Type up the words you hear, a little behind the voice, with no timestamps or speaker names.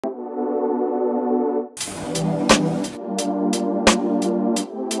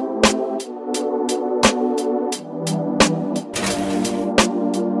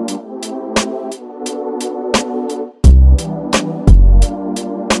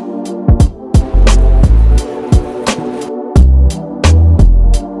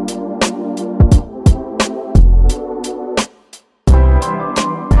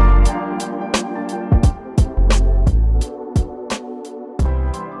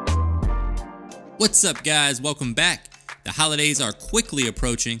What's up, guys? Welcome back. The holidays are quickly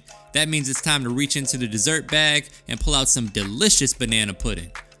approaching. That means it's time to reach into the dessert bag and pull out some delicious banana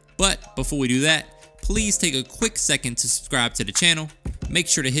pudding. But before we do that, please take a quick second to subscribe to the channel. Make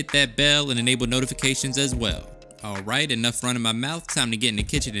sure to hit that bell and enable notifications as well. Alright, enough running my mouth. Time to get in the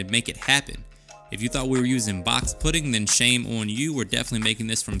kitchen and make it happen. If you thought we were using boxed pudding, then shame on you. We're definitely making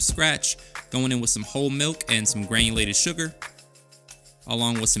this from scratch. Going in with some whole milk and some granulated sugar,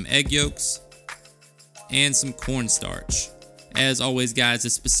 along with some egg yolks and some cornstarch. As always, guys, the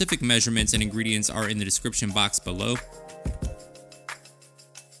specific measurements and ingredients are in the description box below.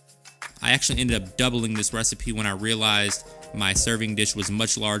 I actually ended up doubling this recipe when I realized my serving dish was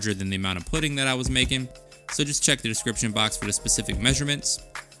much larger than the amount of pudding that I was making. So just check the description box for the specific measurements.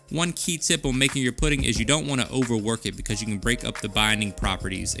 One key tip on making your pudding is you don't want to overwork it because you can break up the binding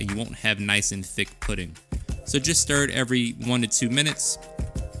properties and you won't have nice and thick pudding. So just stir it every 1 to 2 minutes.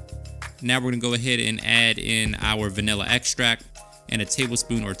 Now we're going to go ahead and add in our vanilla extract and a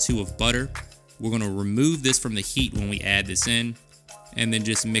tablespoon or 2 of butter. We're going to remove this from the heat when we add this in, and then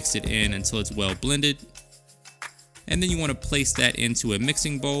just mix it in until it's well blended. And then you want to place that into a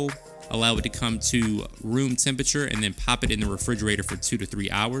mixing bowl, allow it to come to room temperature, and then pop it in the refrigerator for 2 to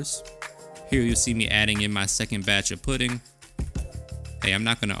 3 hours. Here you'll see me adding in my second batch of pudding. Hey, I'm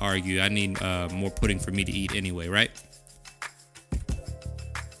not going to argue. I need more pudding for me to eat anyway, right?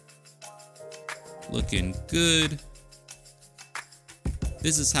 Looking good.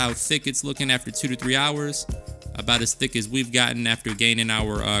 This is how thick it's looking after 2 to 3 hours. About as thick as we've gotten after gaining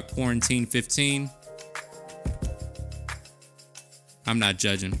our quarantine 15. I'm not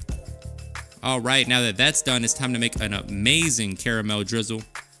judging. All right, now that that's done, it's time to make an amazing caramel drizzle,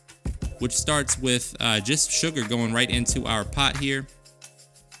 which starts with just sugar going right into our pot here.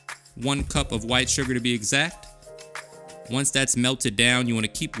 1 cup of white sugar to be exact. Once that's melted down, you want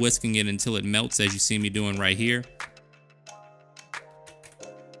to keep whisking it until it melts, as you see me doing right here.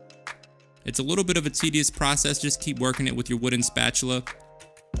 It's a little bit of a tedious process. Just keep working it with your wooden spatula.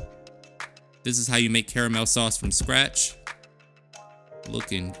 This is how you make caramel sauce from scratch.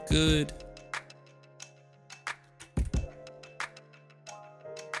 Looking good.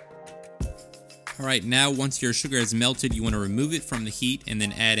 All right, now once your sugar has melted, you want to remove it from the heat and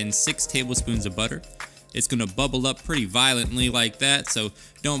then add in 6 tablespoons of butter. It's going to bubble up pretty violently like that, so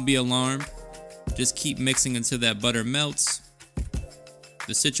don't be alarmed. Just keep mixing until that butter melts.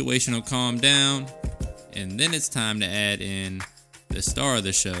 The situation will calm down, and then it's time to add in the star of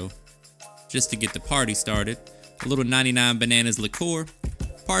the show, just to get the party started. A little 99 Bananas liqueur,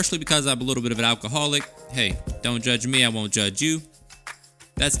 partially because I'm a little bit of an alcoholic. Hey, don't judge me, I won't judge you.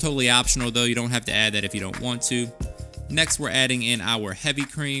 That's totally optional though, you don't have to add that if you don't want to. Next, we're adding in our heavy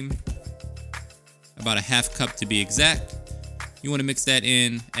cream, about a ½ cup to be exact. You want to mix that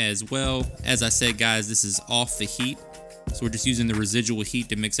in as well. As I said, guys, this is off the heat, so we're just using the residual heat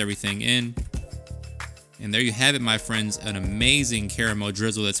to mix everything in. And there you have it, my friends, an amazing caramel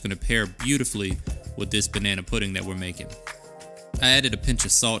drizzle that's going to pair beautifully with this banana pudding that we're making. I added a pinch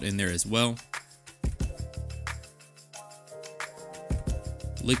of salt in there as well.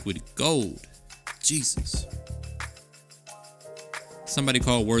 Liquid gold. Jesus. Somebody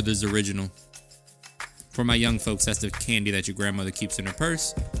call Werther's Original. For my young folks, that's the candy that your grandmother keeps in her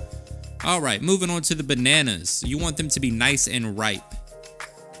purse. All right, moving on to the bananas. You want them to be nice and ripe.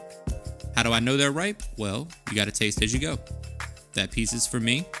 How do I know they're ripe? Well, you got to taste as you go. That piece is for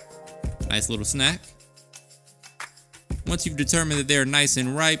me. Nice little snack. Once you've determined that they're nice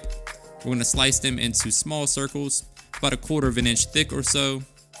and ripe, we're going to slice them into small circles, about 1/4 inch thick or so.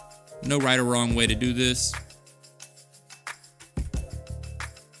 No right or wrong way to do this.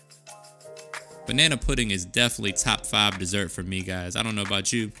 Banana pudding is definitely top 5 dessert for me, guys. I don't know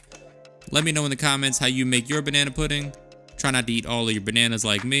about you. Let me know in the comments how you make your banana pudding. Try not to eat all of your bananas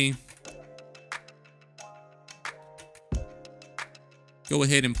like me. Go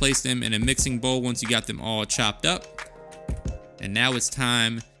ahead and place them in a mixing bowl once you got them all chopped up. And now it's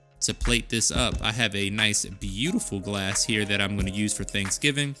time to plate this up. I have a nice, beautiful glass here that I'm going to use for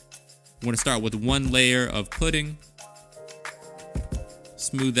Thanksgiving. I'm going to start with 1 layer of pudding.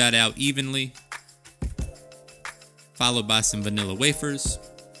 Smooth that out evenly. Followed by some vanilla wafers.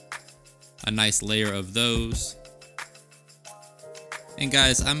 A nice layer of those. And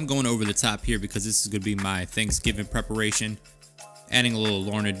guys, I'm going over the top here because this is going to be my Thanksgiving preparation. Adding a little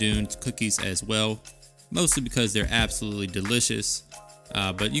Lorna Doone cookies as well. Mostly because they're absolutely delicious.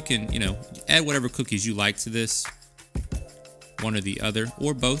 But you can, add whatever cookies you like to this. One or the other,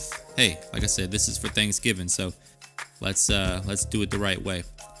 or both. Hey, like I said, this is for Thanksgiving, so let's do it the right way.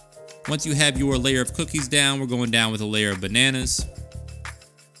 Once you have your layer of cookies down, we're going down with a layer of bananas.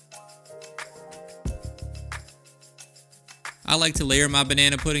 I like to layer my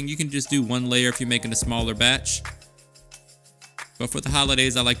banana pudding. You can just do one layer if you're making a smaller batch. But for the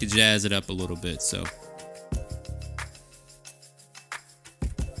holidays, I like to jazz it up a little bit, so.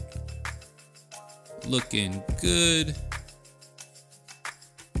 Looking good.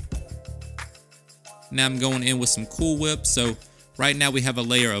 Now I'm going in with some Cool Whip. So right now we have a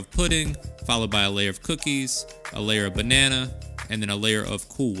layer of pudding, followed by a layer of cookies, a layer of banana, and then a layer of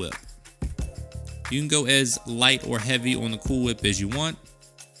Cool Whip. You can go as light or heavy on the Cool Whip as you want.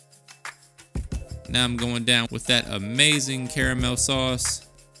 Now I'm going down with that amazing caramel sauce.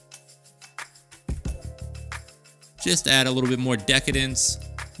 Just to add a little bit more decadence.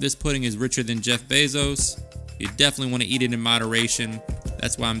 This pudding is richer than Jeff Bezos. You definitely want to eat it in moderation.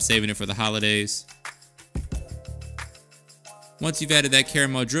 That's why I'm saving it for the holidays. Once you've added that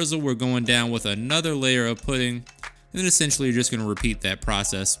caramel drizzle, we're going down with another layer of pudding. And then essentially you're just going to repeat that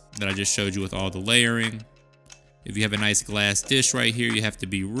process that I just showed you with all the layering. If you have a nice glass dish right here, you have to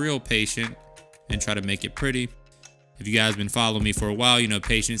be real patient and try to make it pretty. If you guys been following me for a while, you know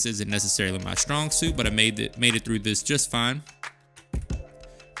patience isn't necessarily my strong suit, but I made it through this just fine.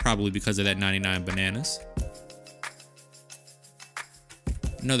 Probably because of that 99 bananas.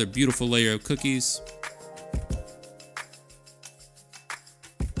 Another beautiful layer of cookies.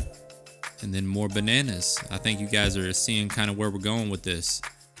 And then more bananas. I think you guys are seeing kind of where we're going with this.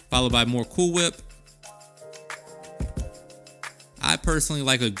 Followed by more Cool Whip. I personally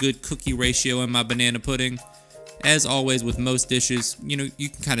like a good cookie ratio in my banana pudding. As always with most dishes, you know, you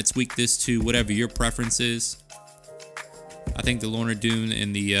can kind of tweak this to whatever your preference is. I think the Lorna Doone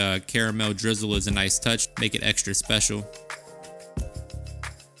and the caramel drizzle is a nice touch. Make it extra special.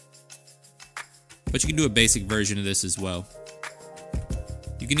 But you can do a basic version of this as well.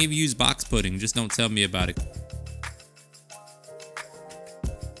 You can even use box pudding, just don't tell me about it.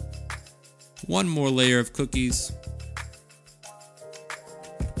 One more layer of cookies.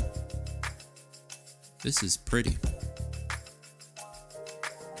 This is pretty.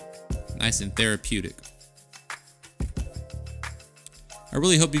 Nice and therapeutic. I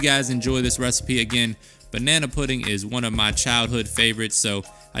really hope you guys enjoy this recipe. Again, banana pudding is one of my childhood favorites, so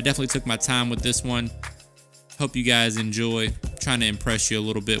I definitely took my time with this one. Hope you guys enjoy. I'm trying to impress you a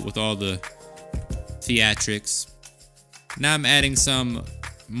little bit with all the theatrics. Now I'm adding some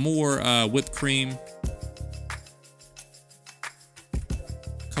more whipped cream.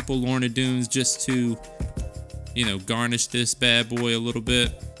 A couple Lorna Doones just to, you know, garnish this bad boy a little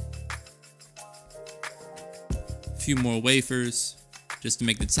bit. A few more wafers, just to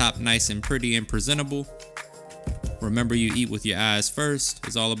make the top nice and pretty and presentable. Remember, you eat with your eyes first.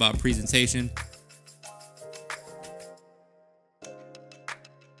 It's all about presentation.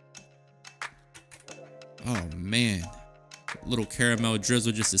 Oh man, a little caramel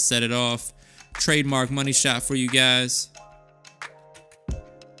drizzle just to set it off. Trademark money shot for you guys.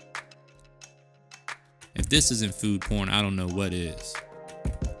 If this isn't food porn, I don't know what is.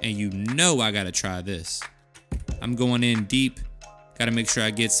 And you know I gotta try this. I'm going in deep. Gotta make sure I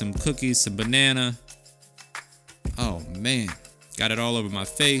get some cookies, some banana. Oh man, got it all over my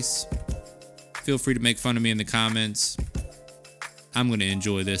face. Feel free to make fun of me in the comments. I'm gonna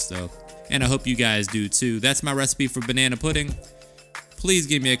enjoy this though. And I hope you guys do too. That's my recipe for banana pudding. Please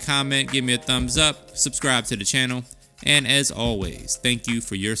give me a comment, give me a thumbs up, subscribe to the channel. And as always, thank you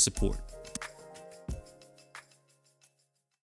for your support.